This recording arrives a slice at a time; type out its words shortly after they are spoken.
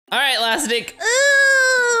All right, Lastic.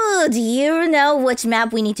 Ooh, do you know which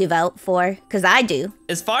map we need to vote for? Because I do.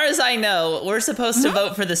 As far as I know, we're supposed to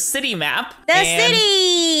vote for the city map. The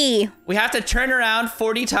city! We have to turn around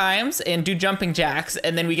 40 times and do jumping jacks,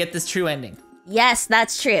 and then we get this true ending. Yes,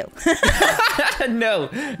 that's true. No,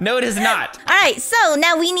 it is not. All right, so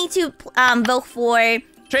now we need to vote for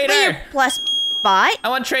Trader player plus bot. I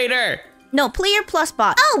want Trader. No, player plus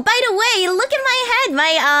bot. Oh, by the way, look at my head.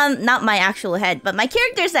 My not my actual head, but my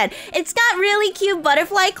character's head. It's got really cute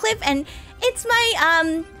butterfly clip, and it's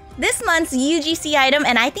my this month's UGC item,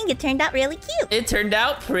 and I think it turned out really cute. It turned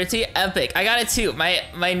out pretty epic. I got it too. My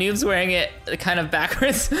noob's wearing it kind of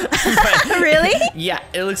backwards. Really? Yeah,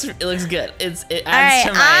 it looks good. It adds All right,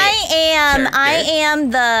 to my I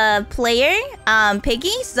am the player,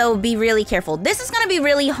 Piggy. So be really careful. This is gonna be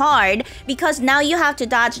really hard because now you have to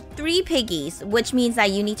dodge 3 piggies, which means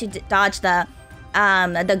that you need to dodge the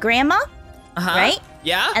grandma, right?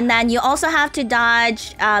 Yeah. And then you also have to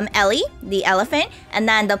dodge Ellie, the elephant, and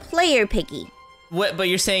then the player Piggy. What? But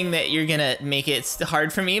you're saying that you're gonna make it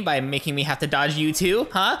hard for me by making me have to dodge you too,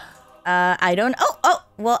 huh? I don't. Oh.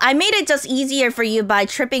 Well, I made it just easier for you by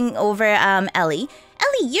tripping over Ellie.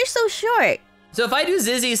 Ellie, you're so short. So if I do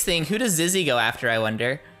Zizzy's thing, who does Zizzy go after? I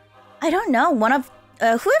wonder. I don't know. One of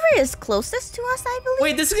whoever is closest to us, I believe.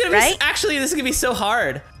 Wait, this is gonna be actually. This is gonna be so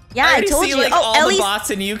hard. Yeah, I told see, you. Like, all Ellie's the bots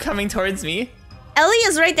and you coming towards me. Ellie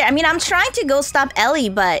is right there. I mean, I'm trying to go stop Ellie,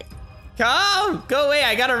 but... Come, go away.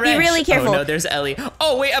 I got a wrench. Be really careful. Oh, no, there's Ellie.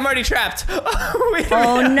 Oh, wait, I'm already trapped. Oh, wait,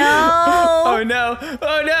 oh, no. Oh, no.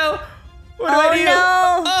 Oh, no. What do I do?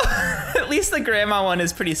 No. Oh, at least the grandma one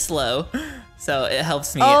is pretty slow, so it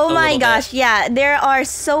helps me Oh, a my little gosh. bit. Yeah, there are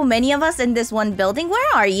so many of us in this one building.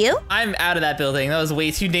 Where are you? I'm out of that building. That was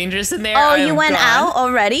way too dangerous in there. Oh, you went out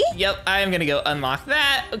already? Yep, I'm going to go unlock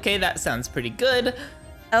that. Okay, that sounds pretty good.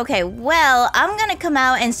 Okay, well, I'm gonna come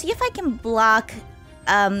out and see if I can block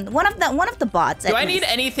one of the bots. Do I need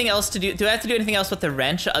anything else to do? Do I have to do anything else with the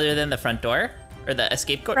wrench other than the front door or the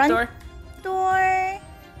escape door?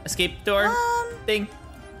 Escape door thing.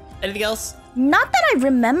 Anything else? Not that I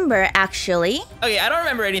remember, actually. Okay, I don't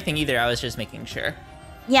remember anything either. I was just making sure.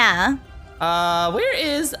 Yeah. Where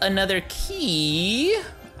is another key?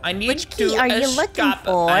 I need Which key are you looking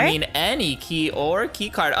for? I mean, any key or key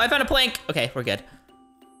card. Oh, I found a plank. Okay, we're good.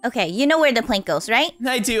 Okay, you know where the plank goes, right?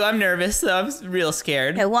 I do. I'm nervous, so I'm real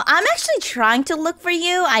scared. Okay, well, I'm actually trying to look for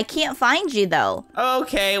you. I can't find you, though.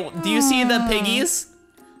 Okay, do you see the piggies?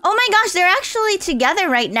 Oh my gosh, they're actually together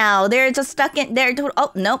right now. They're just stuck in there.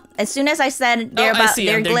 Oh, nope. As soon as I said they're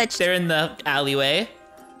glitched. They're in the alleyway.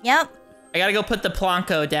 Yep. I gotta go put the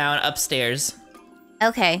Planko down upstairs.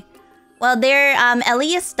 Okay. Well,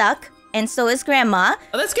 Ellie is stuck, and so is Grandma.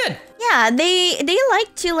 Oh, that's good. Yeah, they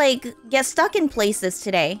like to get stuck in places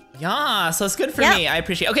today. Yeah, so it's good for me. I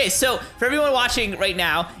appreciate it. Okay, so for everyone watching right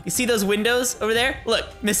now, you see those windows over there? Look,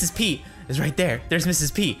 Mrs. P is right there. There's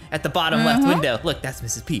Mrs. P at the bottom left window. Look, that's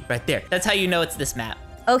Mrs. P right there. That's how you know it's this map.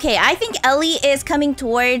 Okay, I think Ellie is coming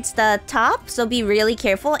towards the top, so be really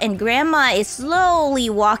careful. And Grandma is slowly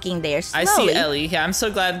walking there, slowly. I see Ellie. Yeah, I'm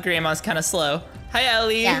so glad Grandma's kind of slow. Hi,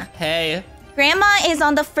 Ellie. Yeah. Hey. Grandma is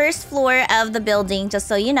on the first floor of the building, just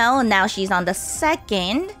so you know. Now she's on the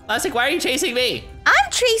second. Lastic, why are you chasing me?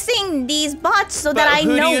 I'm chasing these bots so that I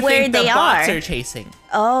know where they are. Bots are chasing?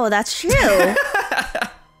 Oh, that's true.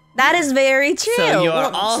 That is very true. So you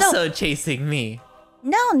are also chasing me.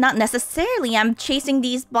 No, not necessarily. I'm chasing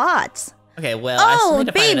these bots. Okay, well, I still need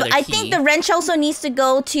to find another key. I think the wrench also needs to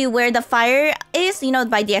go to where the fire is, you know,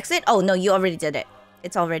 by the exit. Oh, no, you already did it.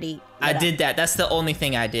 It's already I did that. That's the only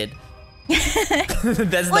thing I did.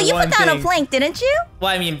 That's well, you put down a plank, didn't you?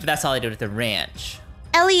 Well, I mean, that's all I did with the ranch.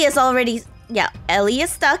 Ellie is already... Yeah, Ellie is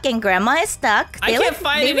stuck and Grandma is stuck. I can't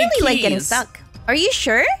find any keys. They really like getting stuck. Are you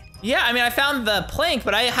sure? Yeah, I mean, I found the plank,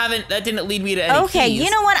 but that didn't lead me to any keys. Okay, you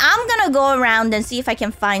know what? I'm gonna go around and see if I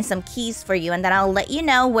can find some keys for you, and then I'll let you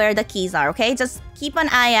know where the keys are, okay? Just keep an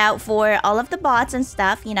eye out for all of the bots and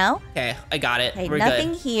stuff, you know? Okay, I got it. Okay, We're nothing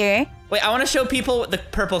good. Here. Wait, I want to show people the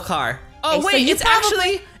purple car. Oh, okay, wait, so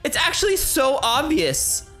it's actually so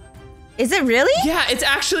obvious. Is it really? Yeah, it's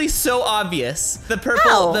actually so obvious. The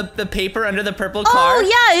purple, the paper under the purple car. Oh,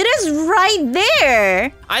 yeah, it is right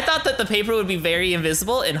there. I thought that the paper would be very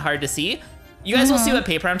invisible and hard to see. You guys will see what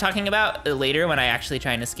paper I'm talking about later when I actually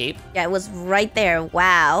try and escape. Yeah, it was right there.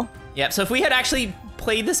 Wow. Yep, so if we had actually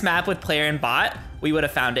played this map with player and bot, we would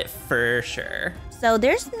have found it for sure. So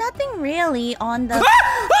there's nothing really on the...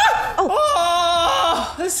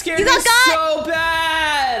 Oh, that scared me so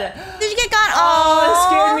bad. Did you get got? Oh, it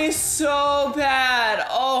scared me so bad.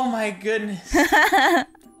 Oh my goodness.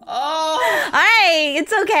 Oh, All right,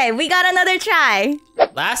 it's okay. We got another try.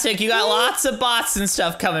 Lastic, you got lots of bots and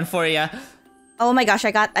stuff coming for you. Oh my gosh,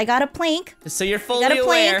 I got a plank. So you're fully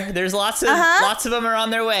aware. There's lots of them are on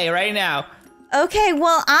their way right now. Okay,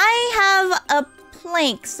 well, I have a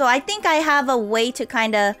plank, so I think I have a way to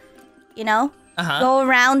kind of, you know, go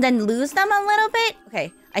around and lose them a little bit.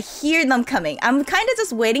 Okay, I hear them coming. I'm kind of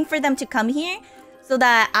just waiting for them to come here so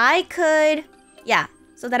that I could,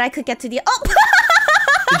 so that I could get to the,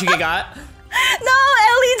 Did you get got? No,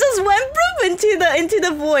 Ellie just went poof into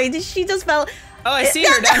the void. She just fell. Oh, I see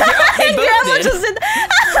her down here. Oh, they both Grandma did. just did.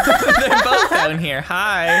 They're both down here.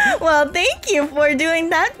 Hi. Well, thank you for doing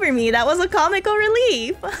that for me. That was a comical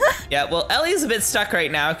relief. Yeah, well, Ellie's a bit stuck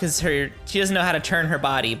right now because she doesn't know how to turn her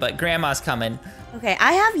body, but Grandma's coming. Okay,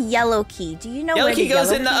 I have yellow key. Do you know where the Yellow key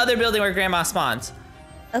goes in the other building where Grandma spawns.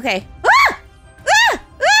 Okay.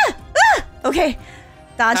 Okay.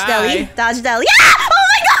 Dodged Ellie. Dodged Ellie. Yeah! Oh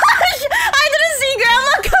my gosh! I didn't see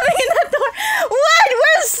Grandma coming in the door. What?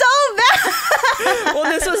 We're so bad. Well,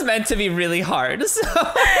 this was meant to be really hard, so.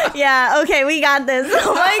 Yeah, okay, we got this.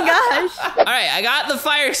 Oh my gosh. All right, I got the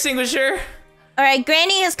fire extinguisher. All right,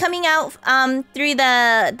 Granny is coming out through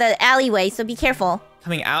the alleyway, so be careful.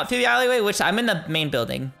 Coming out through the alleyway? Which I'm in the main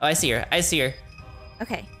building. Oh, I see her. I see her.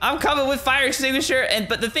 Okay. I'm coming with fire extinguisher,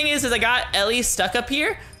 but the thing is I got Ellie stuck up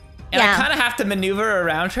here, and I kind of have to maneuver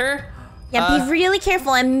around her. Yeah, be really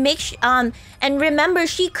careful and and remember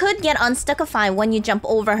she could get unstuckify when you jump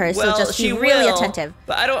over her, so just be really attentive.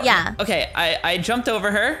 But I don't. Yeah. Okay, I jumped over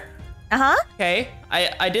her. Okay,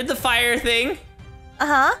 I did the fire thing.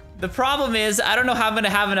 The problem is I don't know how I'm gonna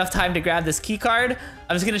have enough time to grab this key card.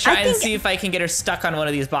 I'm just gonna try and see if I can get her stuck on one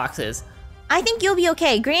of these boxes. I think you'll be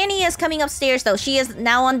okay. Granny is coming upstairs though. She is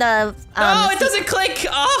now on the. No, it doesn't click.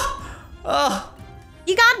 Oh.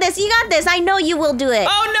 You got this. You got this. I know you will do it.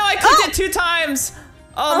 Oh no, I clicked it 2 times.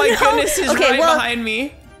 Oh my goodness, it's right behind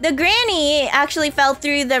me. The granny actually fell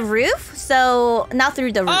through the roof, so not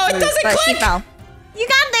through the roof. Oh, it doesn't click. She fell. You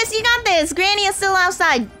got this. You got this. Granny is still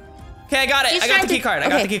outside. Okay, I got it. I got the key card. I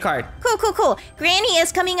got the key card. Cool. Granny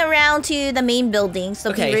is coming around to the main building,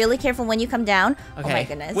 so be really careful when you come down. Okay. Oh my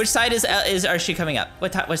goodness. Which side is she coming up?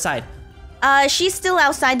 Which side? She's still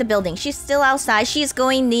outside the building. She's still outside. She's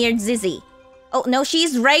going near Zizzy. Oh no,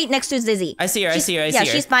 she's right next to Zizzy. I see her. I see her. Yeah,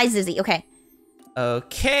 she's by Zizzy. Okay.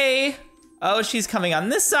 Okay. Oh, she's coming on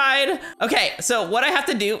this side. Okay, so what I have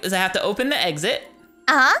to do is I have to open the exit.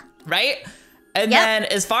 Right? And then,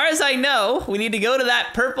 as far as I know, we need to go to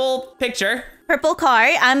that purple picture. Purple car.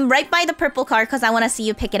 I'm right by the purple car because I want to see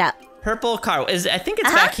you pick it up. Purple car. I think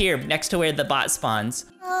it's back here next to where the bot spawns.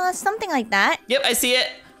 Something like that. Yep, I see it.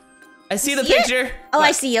 I see the picture. Oh,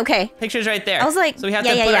 I see. Okay. Picture's right there. I was like, so we have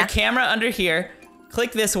to put our camera under here.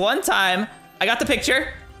 Click this one time. I got the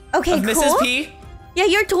picture. Okay, of Mrs. P. Yeah,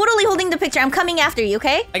 you're totally holding the picture. I'm coming after you,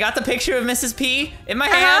 okay? I got the picture of Mrs. P in my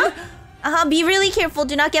hand. Be really careful.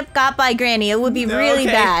 Do not get got by Granny. It would be really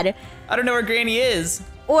bad. I don't know where Granny is.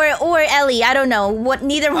 Or Ellie. I don't know.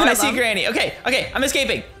 Neither one of them. I see Granny. Okay. I'm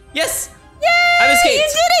escaping. Yes. Yay! I've escaped.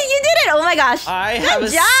 You did it. Oh my gosh. I have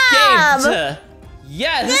escaped.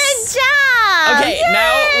 Yes. Good job. Okay, Yay!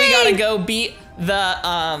 now we gotta go beat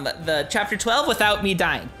the chapter 12 without me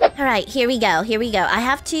dying. All right, here we go. I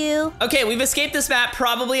have to. Okay, we've escaped this map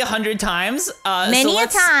probably 100 times. Many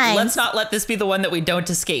times. Let's not let this be the one that we don't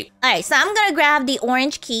escape. All right, so I'm gonna grab the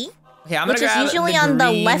orange key. Okay, I'm gonna grab which is usually on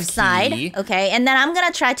the left side. Okay, and then I'm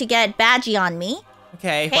gonna try to get Badgie on me.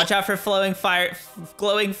 Okay, watch out for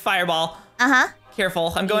glowing fireball.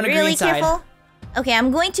 Careful, I'm going to green side. Really careful. Okay,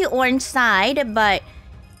 I'm going to orange side, but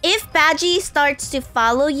if Badgie starts to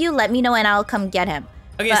follow you, let me know and I'll come get him.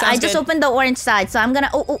 Okay, but I just opened the orange side, so I'm gonna.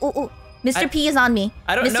 Mr. P is on me.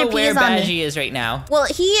 I don't know where Badgie is right now. Well,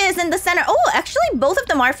 he is in the center. Oh, actually, both of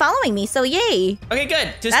them are following me, so yay. Okay,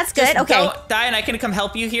 good. That's good. Okay. Don't die, and I can come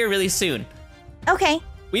help you here really soon. Okay.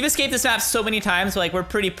 We've escaped this map so many times, like we're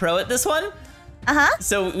pretty pro at this one.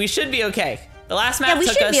 So we should be okay. The last map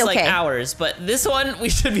took us like hours, but this one, we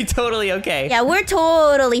should be totally okay. Yeah, we're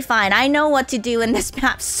totally fine. I know what to do in this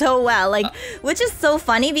map so well, which is so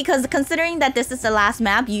funny because considering that this is the last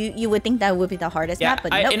map, you would think that would be the hardest map,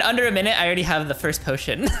 but nope. In under a minute, I already have the first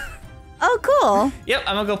potion. Oh, cool. Yep,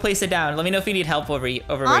 I'm gonna go place it down. Let me know if you need help over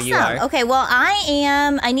where you are. Okay, well,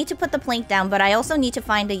 I need to put the plank down, but I also need to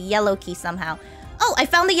find the yellow key somehow. Oh, I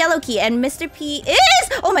found the yellow key, and Mr. P is...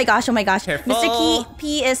 Oh my gosh. Careful. Mr.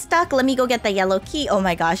 P is stuck. Let me go get the yellow key. Oh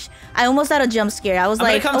my gosh. I almost had a jump scare. I was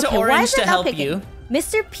like, I'm gonna come to orange to help you.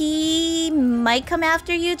 Mr. P might come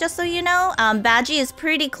after you, just so you know. Badgie is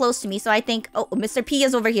pretty close to me, so I think... Oh, Mr. P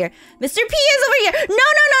is over here. Mr. P is over here!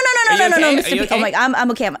 No, Mr. P. Okay? Oh my god, I'm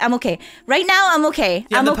okay, I'm okay. Right now, I'm okay.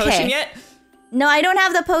 You have the potion yet? No, I don't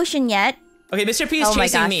have the potion yet. Okay, Mr. P is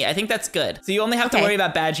chasing me. I think that's good. So you only have to worry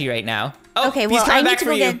about Badgie right now. Oh, okay, well, he's coming back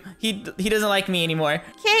for you. He doesn't like me anymore.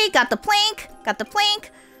 Okay, got the plank.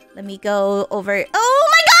 Let me go over... Oh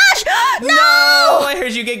my gosh! No! I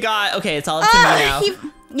heard you get got. Okay, it's all up to me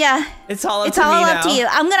now. Yeah. It's all up to you.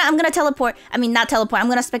 I'm gonna teleport. I mean, not teleport. I'm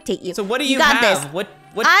gonna spectate you. So what do you have? This. What?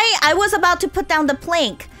 I was about to put down the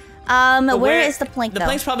plank. Where is the plank, The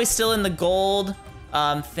plank's probably still in the gold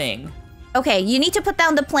thing. Okay, you need to put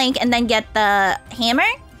down the plank and then get the hammer.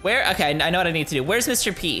 Where? Okay, I know what I need to do. Where's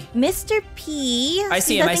Mr. P? Mr. P. I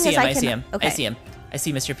see him. I see him. Okay. I see him. I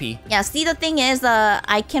see Mr. P. Yeah, see, the thing is,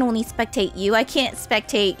 I can only spectate you. I can't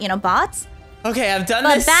spectate, bots. Okay, I've done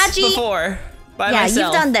this before by myself. Yeah,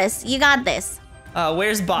 you've done this. You got this.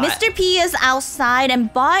 Where's Bot? Mr. P is outside,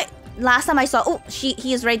 and Bot, last time I saw... Oh,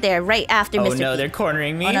 he is right there, right after Mr. P. Oh, no, they're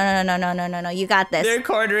cornering me. Oh, no. You got this. They're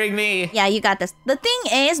cornering me. Yeah, you got this. The thing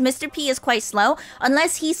is, Mr. P is quite slow,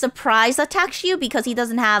 unless he surprise attacks you, because he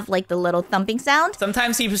doesn't have, like, the little thumping sound.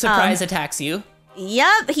 Sometimes he surprise attacks you.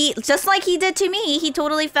 Yep, just like he did to me. He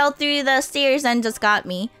totally fell through the stairs and just got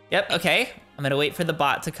me. Yep, okay. I'm gonna wait for the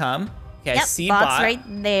bot to come. Okay, yep, I see Bot's Bot. right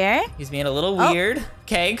there. He's being a little weird.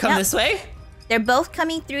 Okay, come this way. They're both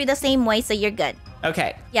coming through the same way, so you're good.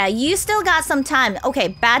 Okay. Yeah, you still got some time.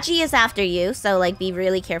 Okay, Badgie is after you, so, like, be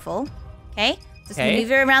really careful. Okay? Just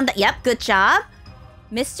maneuver around Yep, good job.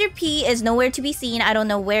 Mr. P is nowhere to be seen. I don't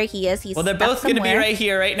know where he is. He's Well, they're both going to be right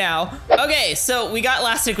here, right now. Okay, so we got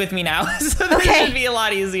Lastic with me now. So this should be a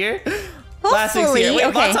lot easier. Hopefully. Lastic's here.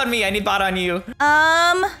 Wait, Bot's on me. I need Bot on you.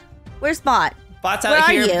 Where's Bot? Bot's out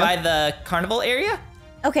here by the carnival area?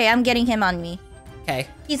 Okay, I'm getting him on me. Okay.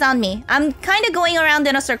 He's on me. I'm kind of going around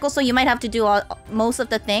in a circle, so you might have to do most of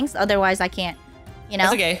the things. Otherwise, I can't,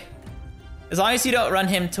 That's okay. As long as you don't run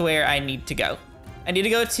him to where I need to go. I need to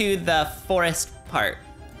go to the forest part.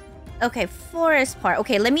 Okay, forest part.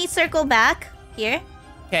 Okay, let me circle back here.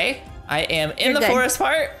 Okay, I am in the forest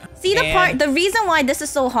part. See the reason why this is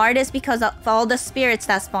so hard is because of all the spirits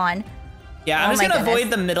that spawn. Yeah, I'm just gonna avoid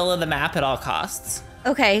the middle of the map at all costs.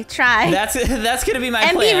 Okay, try. That's gonna be my plan.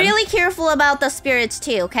 And be really careful about the spirits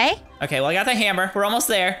too, okay? Okay, well I got the hammer. We're almost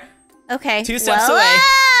there. Okay. 2 steps away.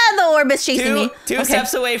 The orb is chasing me. Two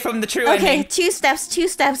steps away from the true ending. Okay, 2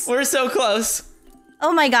 steps. We're so close.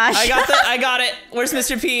 Oh my gosh. I got it. Where's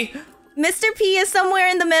Mr. P? Mr. P is somewhere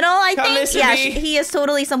in the middle, I think. Mr. P. He is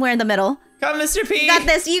totally somewhere in the middle. Come, Mr. P.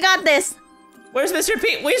 You got this. Where's Mr.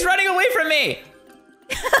 P? He's running away from me.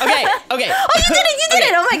 Okay. Oh, you did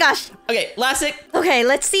it. Oh my gosh. Okay, Lastic. Okay,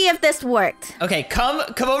 let's see if this worked. Okay, come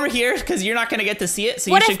over here, because you're not going to get to see it,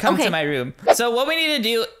 so you should come to my room. So what we need to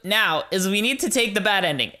do now is we need to take the bad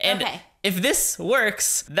ending. And if this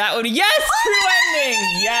works, that would... Yes! True ending!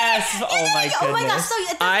 Yes! Oh my goodness. Oh my gosh, so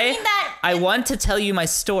it doesn't mean that... I want to tell you my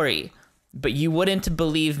story, but you wouldn't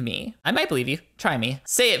believe me. I might believe you. Try me.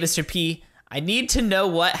 Say it, Mr. P. I need to know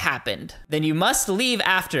what happened. Then you must leave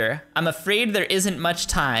after. I'm afraid there isn't much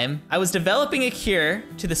time. I was developing a cure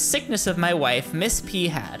to the sickness of my wife, Miss P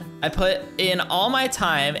had. I put in all my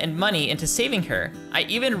time and money into saving her. I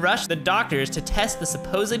even rushed the doctors to test the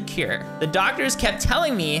supposed cure. The doctors kept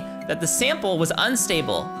telling me that the sample was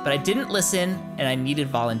unstable, but I didn't listen and I needed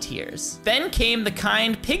volunteers. Then came the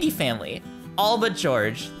kind Piggy family. All but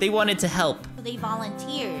George. They wanted to help. They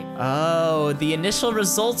volunteered. Oh, the initial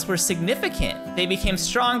results were significant. They became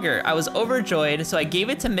stronger. I was overjoyed, so I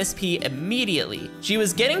gave it to Miss P immediately. She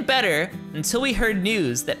was getting better until we heard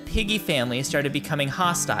news that Piggy family started becoming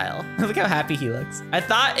hostile. Look how happy he looks. I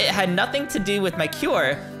thought it had nothing to do with my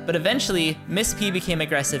cure, but eventually Miss P became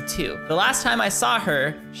aggressive too. The last time I saw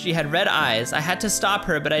her, she had red eyes. I had to stop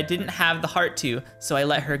her, but I didn't have the heart to, so I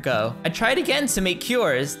let her go. I tried again to make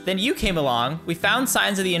cures, then you came along. We found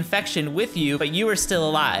signs of the infection with you, but you were still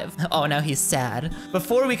alive. Oh, now he's sad.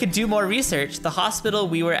 Before we could do more research, the hospital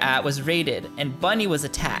we were at was raided, and Bunny was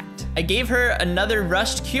attacked. I gave her another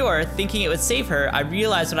rushed cure, thinking it would save her. I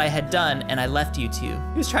realized what I had done, and I left you two.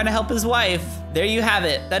 He was trying to help his wife. There you have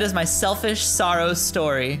it. That is my selfish sorrow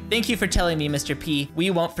story. Thank you for telling me, Mr. P. We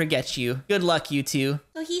won't forget you. Good luck, you two.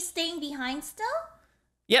 So he's staying behind still?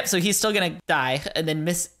 Yep, so he's still gonna die, and then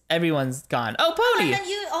everyone's gone. Oh, Pony! And then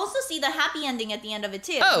you also see the happy ending at the end of it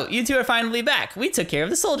too. Oh, you two are finally back. We took care of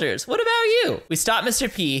the soldiers. What about you? We stopped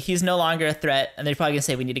Mr. P. He's no longer a threat, and they're probably gonna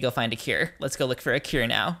say we need to go find a cure. Let's go look for a cure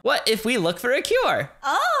now. What if we look for a cure?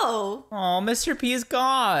 Oh. Oh, Mr. P is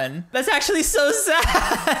gone. That's actually so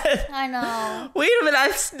sad. I know. Wait a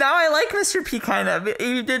minute, now I like Mr. P kind of.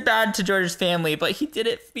 He did bad to George's family, but he did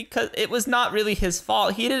it because it was not really his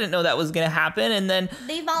fault. He didn't know that was gonna happen, and then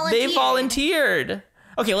they volunteered.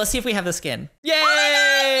 Okay, let's see if we have the skin. Yay!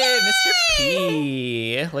 Oh Mr.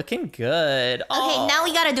 P. Looking good. Okay, now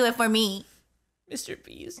we gotta do it for me. Mr.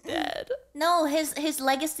 P is dead. No, his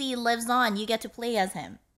legacy lives on. You get to play as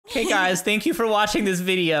him. Okay, guys, thank you for watching this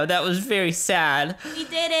video. That was very sad. We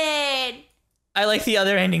did it. I like the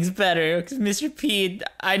other endings better because Mr. P,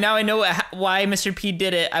 now I know why Mr. P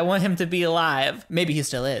did it. I want him to be alive. Maybe he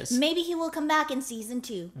still is. Maybe he will come back in season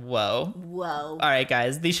 2. Whoa. Whoa. All right,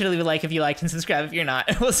 guys. Be sure to leave a like if you liked and subscribe if you're not.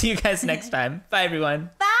 We'll see you guys next time. Bye, everyone.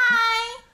 Bye.